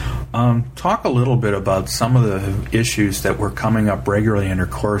 Talk a little bit about some of the issues that were coming up regularly in her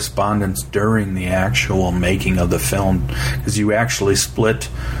correspondence during the actual making of the film, because you actually split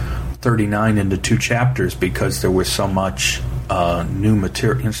 39 into 2 chapters because there was so much new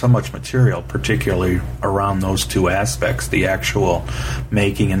material, so much material, particularly around those 2 aspects, the actual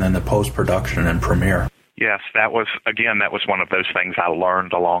making and then the post-production and premiere. Yes, that was one of those things I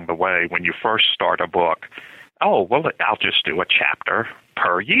learned along the way. When you first start a book, I'll just do a chapter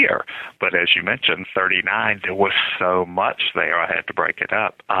per year. But as you mentioned, 39, there was so much there, I had to break it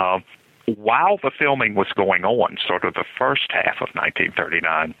up. While the filming was going on, sort of the first half of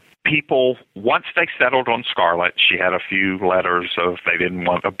 1939, people, once they settled on Scarlett, she had a few letters of they didn't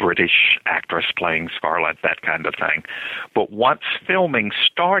want a British actress playing Scarlett, that kind of thing. But once filming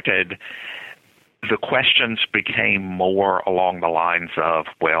started, the questions became more along the lines of,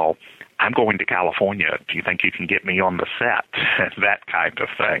 well, I'm going to California. Do you think you can get me on the set? That kind of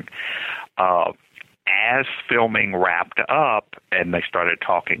thing. As filming wrapped up and they started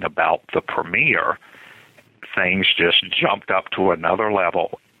talking about the premiere, things just jumped up to another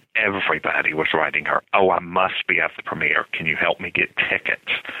level. Everybody was writing her, I must be at the premiere. Can you help me get tickets?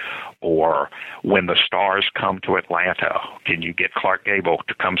 Or when the stars come to Atlanta, can you get Clark Gable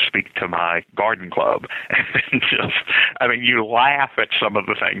to come speak to my garden club? And you laugh at some of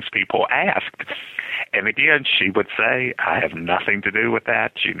the things people asked. And again, she would say, I have nothing to do with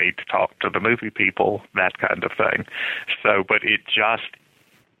that. You need to talk to the movie people, that kind of thing. So, but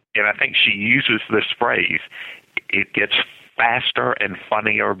and I think she uses this phrase, it gets faster and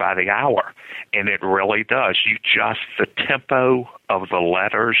funnier by the hour. And it really does. The tempo of the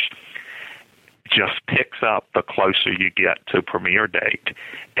letters just picks up the closer you get to premiere date,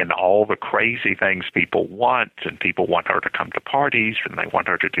 and all the crazy things people want, and people want her to come to parties, and they want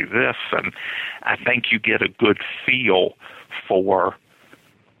her to do this, and I think you get a good feel for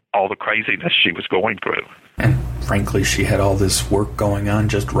all the craziness she was going through. And frankly, she had all this work going on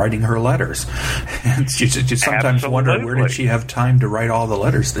just writing her letters. And you sometimes wonder, where did she have time to write all the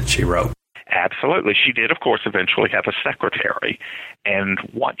letters that she wrote? Absolutely. She did, of course, eventually have a secretary. And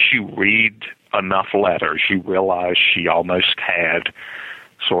once you read enough letters, you realize she almost had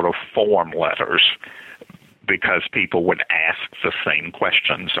sort of form letters because people would ask the same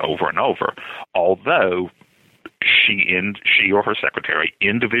questions over and over. Although she or her secretary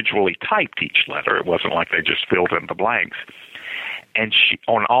individually typed each letter. It wasn't like they just filled in the blanks. And she,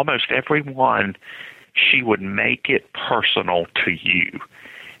 on almost every one, she would make it personal to you.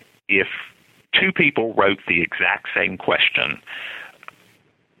 If 2 people wrote the exact same question,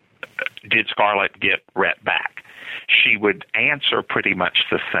 did Scarlett get Rhett back? She would answer pretty much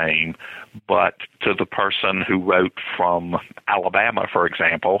the same, but to the person who wrote from Alabama, for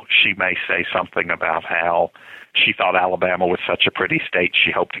example, she may say something about how she thought Alabama was such a pretty state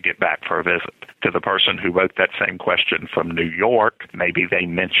she hoped to get back for a visit. To the person who wrote that same question from New York, maybe they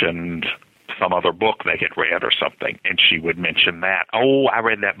mentioned some other book they had read or something, and she would mention that. Oh, I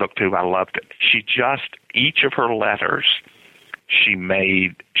read that book too. I loved it. Each of her letters, she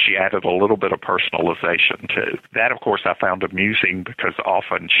added a little bit of personalization to. That, of course, I found amusing because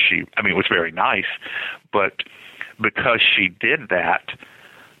often it was very nice, but because she did that,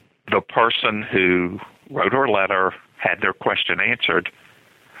 the person who wrote her letter, had their question answered,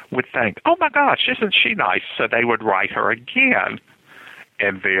 would think, oh my gosh, isn't she nice? So they would write her again,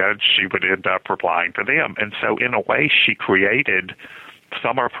 and then she would end up replying to them. And so in a way, she created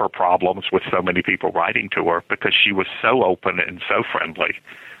some of her problems with so many people writing to her because she was so open and so friendly.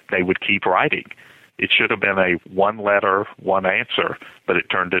 They would keep writing. It should have been a one letter, one answer, but it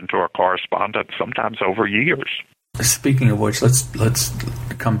turned into a correspondence sometimes over years. Speaking of which, let's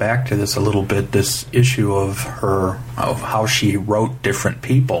come back to this a little bit, this issue of how she wrote different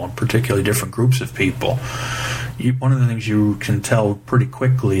people, and particularly different groups of people. One of the things you can tell pretty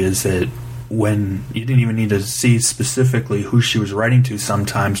quickly is that when you didn't even need to see specifically who she was writing to,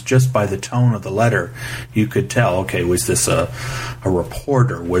 sometimes just by the tone of the letter, you could tell, okay, was this a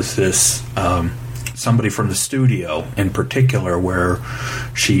reporter? Was this somebody from the studio in particular where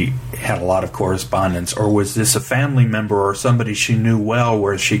she had a lot of correspondence, or was this a family member or somebody she knew well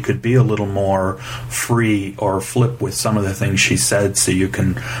where she could be a little more free or flip with some of the things she said, so you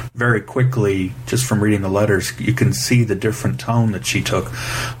can very quickly, just from reading the letters, you can see the different tone that she took.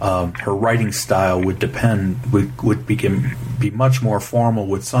 Her writing style would be much more formal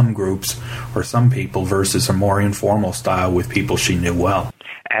with some groups or some people versus a more informal style with people she knew well.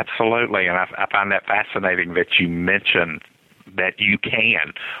 absolutely. And I find that fascinating that you mentioned that you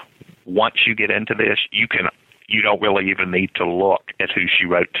can. Once you get into this, you don't really even need to look at who she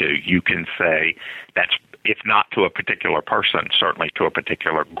wrote to. You can say that's, if not to a particular person, certainly to a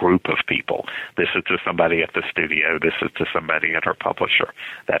particular group of people. This is to somebody at the studio. This is to somebody at her publisher,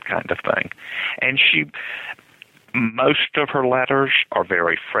 that kind of thing. And most of her letters are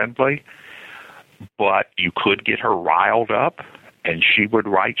very friendly, but you could get her riled up, and she would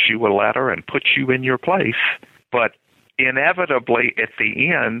write you a letter and put you in your place. But inevitably, at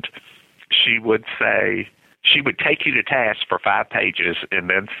the end, she would take you to task for 5 pages and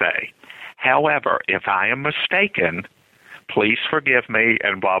then say, however, if I am mistaken, please forgive me,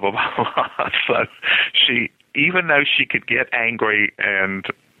 and blah, blah, blah. So even though she could get angry and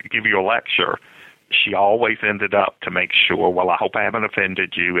give you a lecture, she always ended up to make sure, well, I hope I haven't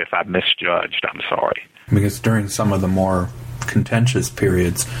offended you. If I misjudged, I'm sorry. Because during some of the more contentious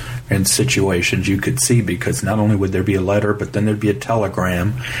periods and situations, you could see, because not only would there be a letter, but then there'd be a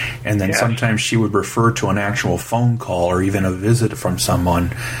telegram, and then sometimes she would refer to an actual phone call or even a visit from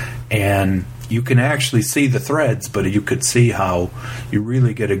someone, and you can actually see the threads, but you could see how you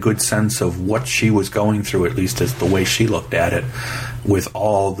really get a good sense of what she was going through, at least as the way she looked at it, with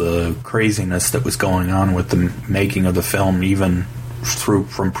all the craziness that was going on with the making of the film, even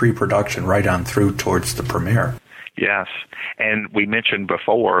from pre-production right on through towards the premiere. Yes, and we mentioned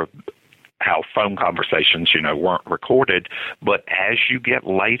before how phone conversations, weren't recorded, but as you get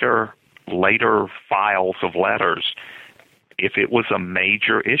later files of letters, if it was a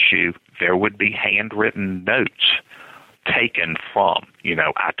major issue, there would be handwritten notes taken from,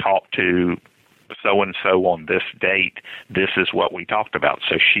 I talked to so-and-so on this date, this is what we talked about.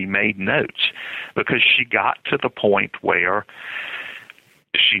 So she made notes because she got to the point where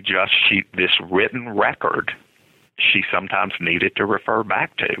this written record, she sometimes needed to refer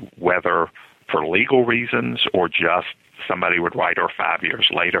back to, whether for legal reasons or just somebody would write her 5 years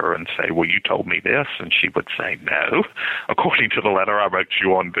later and say, well, you told me this, and she would say, no, according to the letter I wrote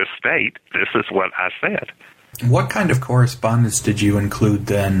you on this date, this is what I said. What kind of correspondence did you include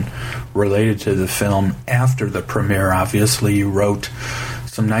then related to the film after the premiere? Obviously, you wrote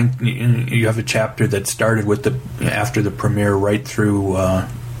you have a chapter that started after the premiere right through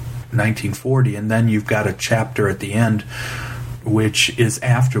 1940, and then you've got a chapter at the end which is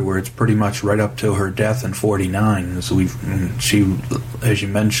afterwards, pretty much right up to her death in 1949. So as you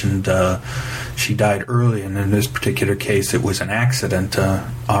mentioned, she died early, and in this particular case, it was an accident,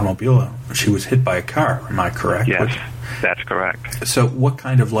 automobile. She was hit by a car. Am I correct? Yes, that's correct. So what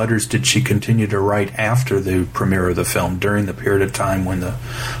kind of letters did she continue to write after the premiere of the film, during the period of time when the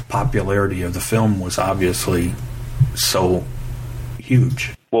popularity of the film was obviously so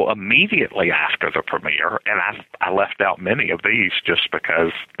huge? Well, immediately after the premiere, and I left out many of these just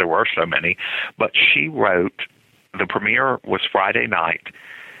because there were so many, but she wrote, the premiere was Friday night,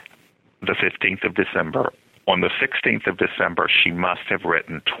 the 15th of December. On the 16th of December, she must have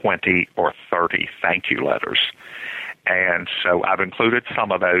written 20 or 30 thank you letters. And so I've included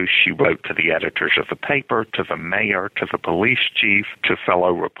some of those. She wrote to the editors of the paper, to the mayor, to the police chief, to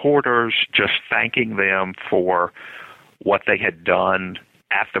fellow reporters, just thanking them for what they had done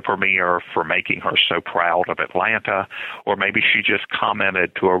at the premiere, for making her so proud of Atlanta, or maybe she just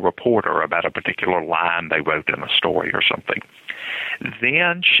commented to a reporter about a particular line they wrote in a story or something.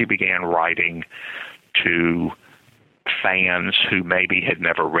 Then she began writing to fans who maybe had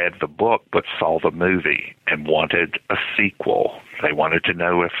never read the book but saw the movie and wanted a sequel. They wanted to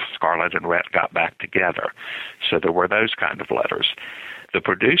know if Scarlett and Rhett got back together. So there were those kind of letters. The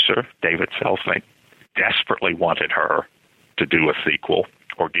producer, David Selznick, desperately wanted her to do a sequel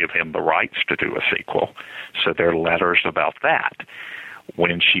or give him the rights to do a sequel. So there are letters about that.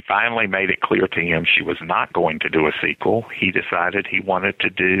 When she finally made it clear to him she was not going to do a sequel, he decided he wanted to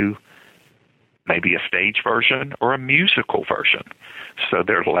do maybe a stage version or a musical version. So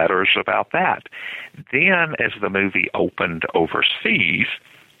there are letters about that. Then as the movie opened overseas,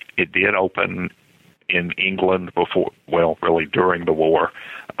 it did open in England really during the war,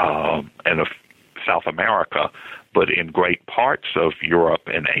 and of South America, but in great parts of Europe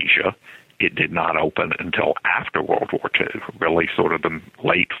and Asia, it did not open until after World War II, really sort of the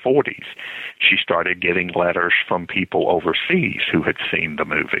late 40s. She started getting letters from people overseas who had seen the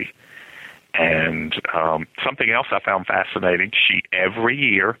movie. And something else I found fascinating, every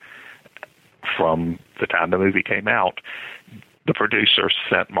year from the time the movie came out, the producer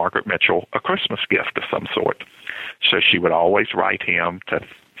sent Margaret Mitchell a Christmas gift of some sort. So she would always write him to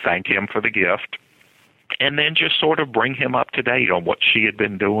thank him for the gift, and then just sort of bring him up to date on what she had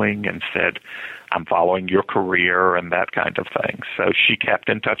been doing and said, I'm following your career and that kind of thing. So she kept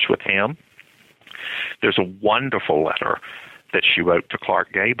in touch with him. There's a wonderful letter that she wrote to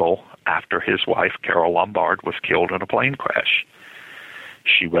Clark Gable after his wife, Carol Lombard, was killed in a plane crash.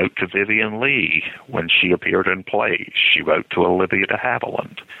 She wrote to Vivian Leigh when she appeared in plays. She wrote to Olivia de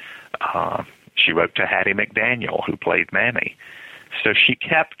Havilland. She wrote to Hattie McDaniel, who played Mammy. So she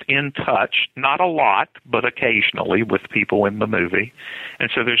kept in touch, not a lot, but occasionally with people in the movie.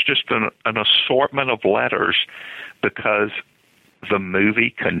 And so there's just an assortment of letters because the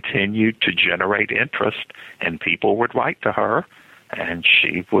movie continued to generate interest, and people would write to her, and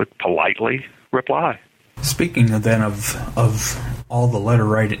she would politely reply. Speaking then of all the letter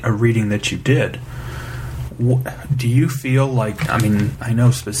reading that you did, do you feel like, I mean, I know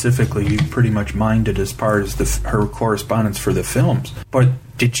specifically you pretty much minded as far as her correspondence for the films, but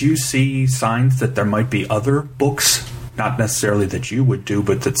did you see signs that there might be other books, not necessarily that you would do,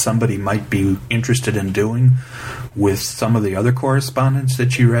 but that somebody might be interested in doing with some of the other correspondence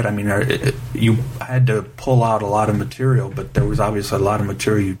that you read? I mean, you had to pull out a lot of material, but there was obviously a lot of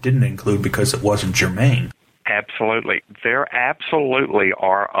material you didn't include because it wasn't germane. Absolutely. There absolutely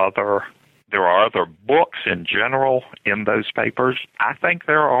are other books in general in those papers. I think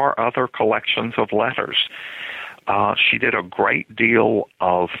there are other collections of letters. She did a great deal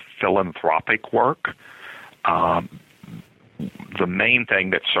of philanthropic work. The main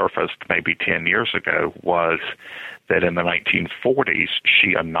thing that surfaced maybe 10 years ago was that in the 1940s,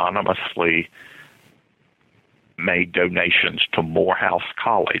 she anonymously made donations to Morehouse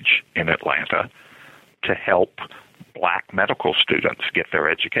College in Atlanta to help black medical students get their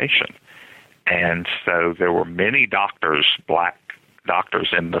education. And so there were many doctors, black doctors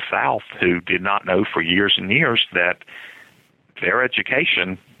in the South, who did not know for years and years that their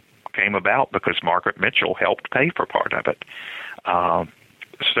education came about because Margaret Mitchell helped pay for part of it.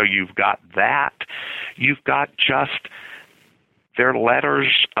 So you've got that. You've got just their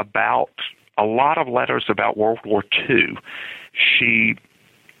letters about, a lot of letters about World War II.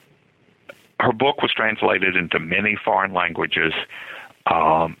 Her book was translated into many foreign languages.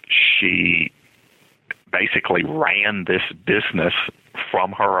 She basically ran this business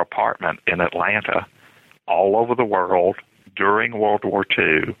from her apartment in Atlanta all over the world during World War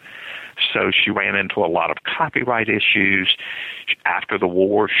II. So she ran into a lot of copyright issues. After the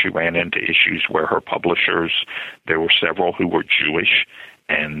war, she ran into issues where her publishers, there were several who were Jewish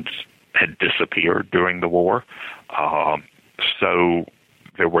and had disappeared during the war. So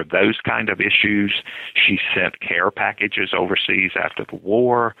there were those kind of issues. She sent care packages overseas after the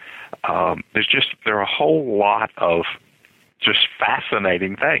war. There are a whole lot of just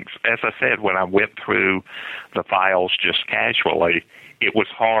fascinating things. As I said, when I went through the files just casually, it was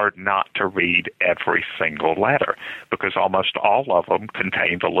hard not to read every single letter because almost all of them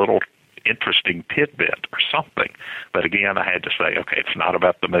contained a little interesting tidbit or something. But again, I had to say, okay, it's not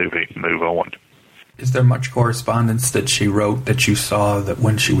about the movie. Move on. Is there much correspondence that she wrote that you saw that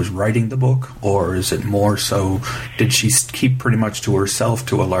when she was writing the book, or is it more so, did she keep pretty much to herself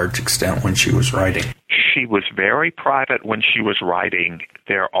to a large extent when she was writing? She was very private when she was writing.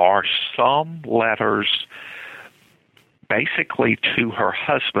 There are some letters basically to her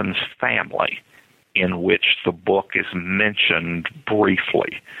husband's family in which the book is mentioned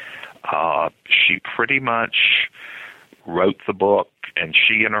briefly. She pretty much wrote the book, and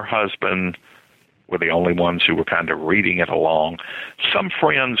she and her husband were the only ones who were kind of reading it along. Some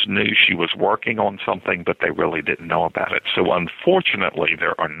friends knew she was working on something, but they really didn't know about it. So unfortunately,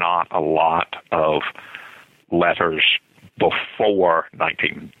 there are not a lot of letters before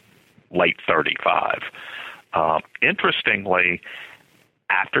late 35. Interestingly,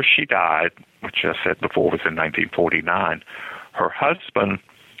 after she died, which I said before was in 1949, her husband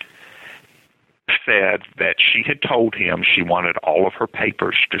said that she had told him she wanted all of her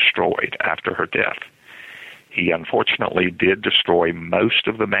papers destroyed after her death. He unfortunately did destroy most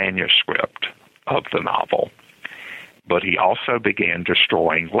of the manuscript of the novel, but he also began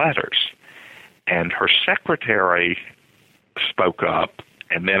destroying letters. And her secretary spoke up,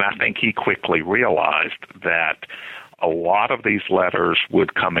 and then I think he quickly realized that a lot of these letters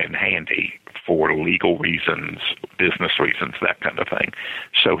would come in handy for legal reasons, business reasons, that kind of thing.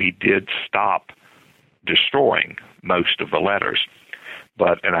 So he did stop destroying most of the letters.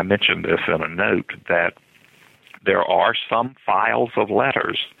 And I mentioned this in a note, that there are some files of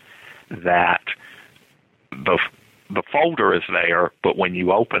letters that the folder is there, but when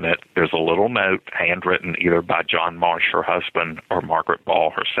you open it, there's a little note handwritten either by John Marsh, her husband, or Margaret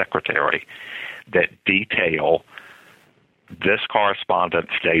Ball, her secretary, that detail this correspondence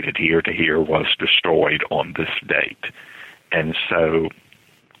dated here to here was destroyed on this date. And so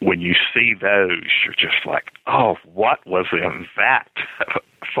when you see those, you're just like, oh, what was in that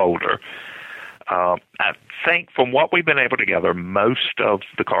folder? I think from what we've been able to gather, most of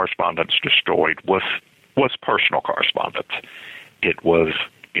the correspondence destroyed was personal correspondence. It was,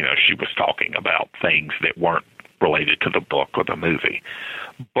 she was talking about things that weren't related to the book or the movie.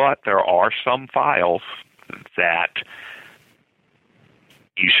 But there are some files that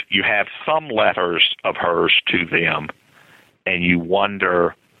you have some letters of hers to them, and you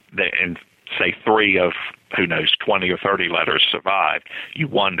wonder that, and say 3 of, 20 or 30 letters survived, you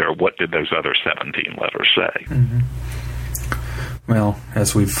wonder, what did those other 17 letters say? Mm-hmm. Well,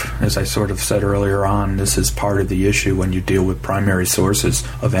 as I sort of said earlier on, this is part of the issue when you deal with primary sources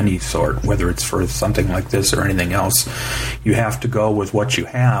of any sort, whether it's for something like this or anything else. You have to go with what you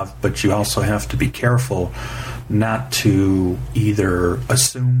have, but you also have to be careful not to either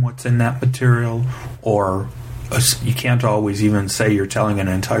assume what's in that material, or you can't always even say you're telling an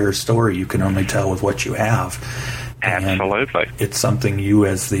entire story. You can only tell with what you have. Absolutely. And it's something you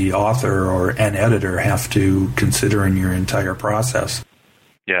as the author or an editor have to consider in your entire process.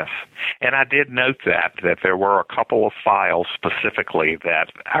 Yes. And I did note that there were a couple of files specifically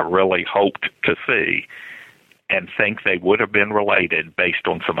that I really hoped to see and think they would have been related based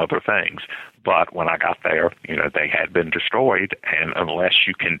on some other things. But when I got there, they had been destroyed, and unless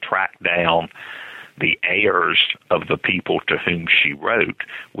you can track down the heirs of the people to whom she wrote,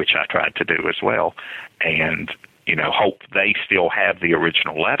 which I tried to do as well, and hope they still have the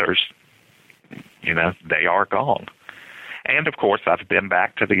original letters, they are gone. And, of course, I've been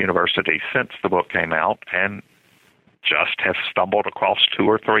back to the university since the book came out and just have stumbled across 2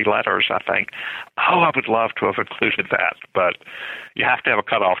 or 3 letters. I think, I would love to have included that, but you have to have a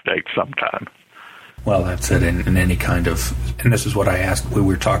cutoff date sometime. Well, that's it in any kind of, and this is what I asked, we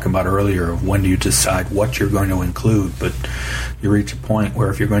were talking about earlier, when do you decide what you're going to include, but you reach a point where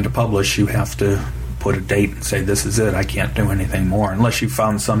if you're going to publish, you have to put a date and say, this is it, I can't do anything more, unless you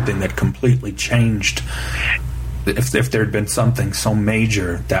found something that completely changed. If there had been something so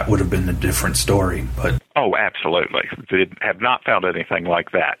major, that would have been a different story. But oh, absolutely. Have not found anything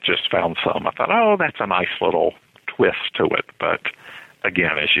like that, just found some. I thought, that's a nice little twist to it, but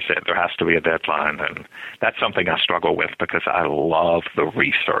again, as you said, there has to be a deadline, and that's something I struggle with because I love the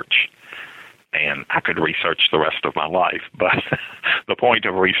research. And I could research the rest of my life, but the point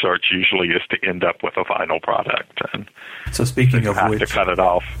of research usually is to end up with a final product. And so speaking of which, to cut it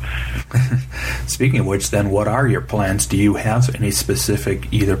off. Speaking of which, then, what are your plans? Do you have any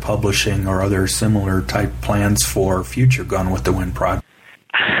specific, either publishing or other similar type plans for future Gone with the Wind project?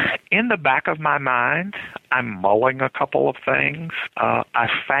 In the back of my mind, I'm mulling a couple of things. I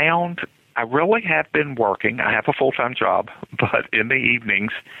found I really have been working. I have a full-time job, but in the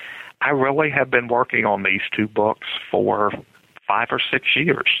evenings, I really have been working on these 2 books for 5 or 6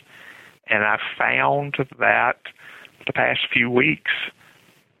 years. And I found that the past few weeks,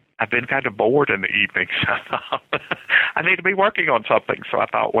 I've been kind of bored in the evenings. I need to be working on something. So I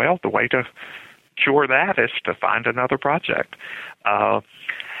thought, well, the way to cure that is to find another project.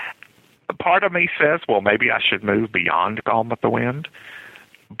 Part of me says, well, maybe I should move beyond Gone with the Wind.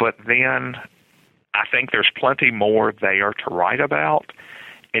 But then I think there's plenty more there to write about.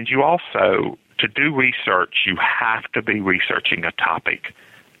 And you also, to do research, you have to be researching a topic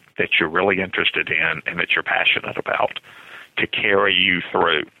that you're really interested in and that you're passionate about to carry you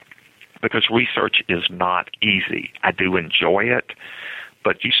through. Because research is not easy. I do enjoy it,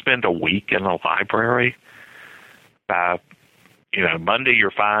 but you spend a week in a library, Monday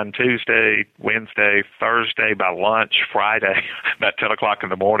you're fine, Tuesday, Wednesday, Thursday, by lunch, Friday, about 10 o'clock in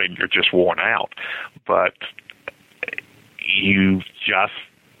the morning, you're just worn out. But you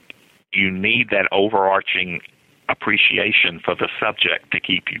need that overarching appreciation for the subject to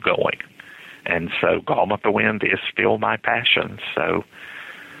keep you going. And so Gone with the Wind is still my passion, so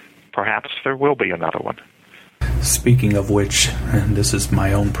perhaps there will be another one. Speaking of which, and this is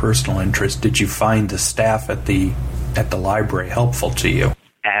my own personal interest, did you find the staff at the library helpful to you?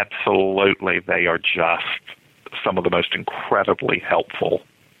 Absolutely. They are just some of the most incredibly helpful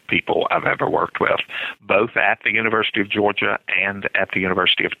people I've ever worked with, both at the University of Georgia and at the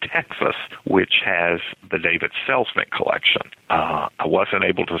University of Texas, which has the David Selznick collection. I wasn't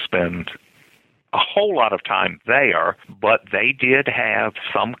able to spend a whole lot of time there, but they did have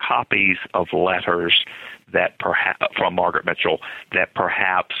some copies of letters that from Margaret Mitchell that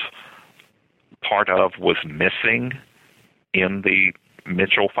perhaps part of was missing in the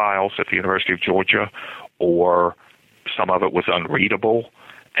Mitchell files at the University of Georgia, or some of it was unreadable.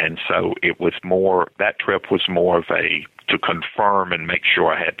 And so it was more, that trip was more of a to confirm and make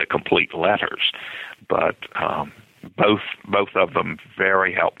sure I had the complete letters. But both of them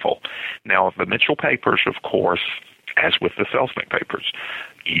very helpful. Now, the Mitchell papers, of course, as with the Selznick papers,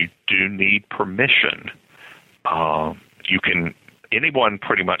 you do need permission. Anyone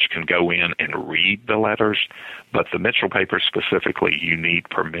pretty much can go in and read the letters, but the Mitchell papers specifically, you need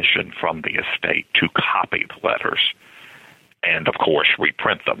permission from the estate to copy the letters. And, of course,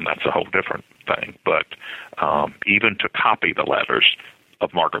 reprint them. That's a whole different thing. But even to copy the letters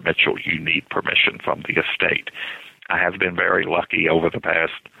of Margaret Mitchell, you need permission from the estate. I have been very lucky over the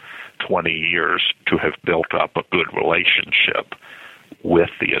past 20 years to have built up a good relationship with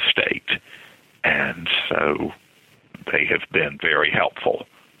the estate. And so they have been very helpful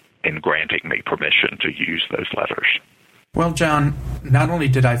in granting me permission to use those letters. Well, John, not only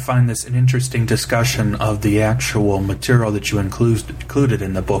did I find this an interesting discussion of the actual material that you included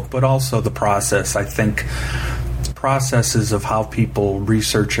in the book, but also the process. I think processes of how people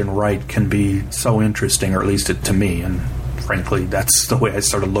research and write can be so interesting, or at least to me, and frankly, that's the way I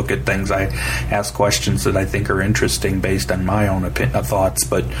sort of look at things. I ask questions that I think are interesting based on my own thoughts,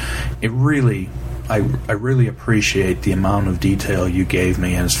 but it really... I really appreciate the amount of detail you gave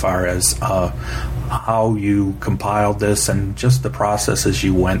me as far as how you compiled this and just the processes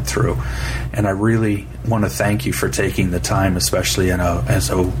you went through. And I really want to thank you for taking the time, especially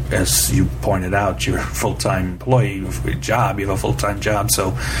as you pointed out, you're a full-time employee, you have a full-time job,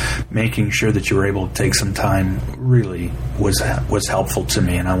 so making sure that you were able to take some time really was helpful to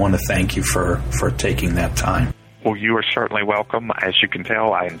me, and I want to thank you for taking that time. Well, you are certainly welcome. As you can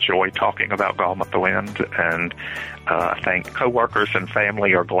tell, I enjoy talking about Gone with the Wind, and I think coworkers and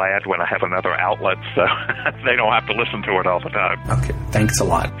family are glad when I have another outlet, so they don't have to listen to it all the time. Okay, thanks a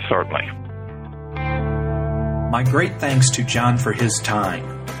lot. Certainly. My great thanks to John for his time.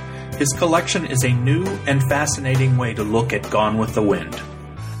 His collection is a new and fascinating way to look at Gone with the Wind.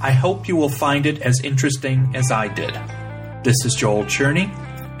 I hope you will find it as interesting as I did. This is Joel Cherney,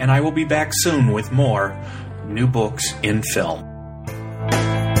 and I will be back soon with more New Books in Film.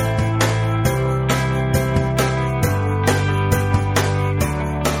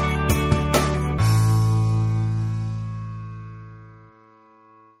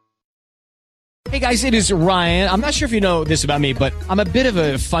 Hey guys, it is Ryan. I'm not sure if you know this about me, but I'm a bit of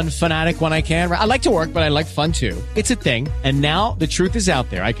a fun fanatic when I can. I like to work, but I like fun too. It's a thing. And now the truth is out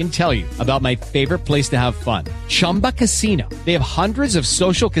there. I can tell you about my favorite place to have fun. Chumba Casino. They have hundreds of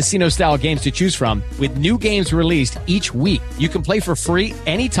social casino style games to choose from with new games released each week. You can play for free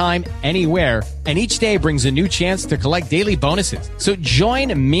anytime, anywhere. And each day brings a new chance to collect daily bonuses. So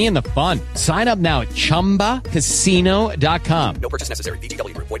join me in the fun. Sign up now at ChumbaCasino.com. No purchase necessary.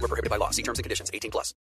 VGW Group. Void where prohibited by law. See terms and conditions. 18+.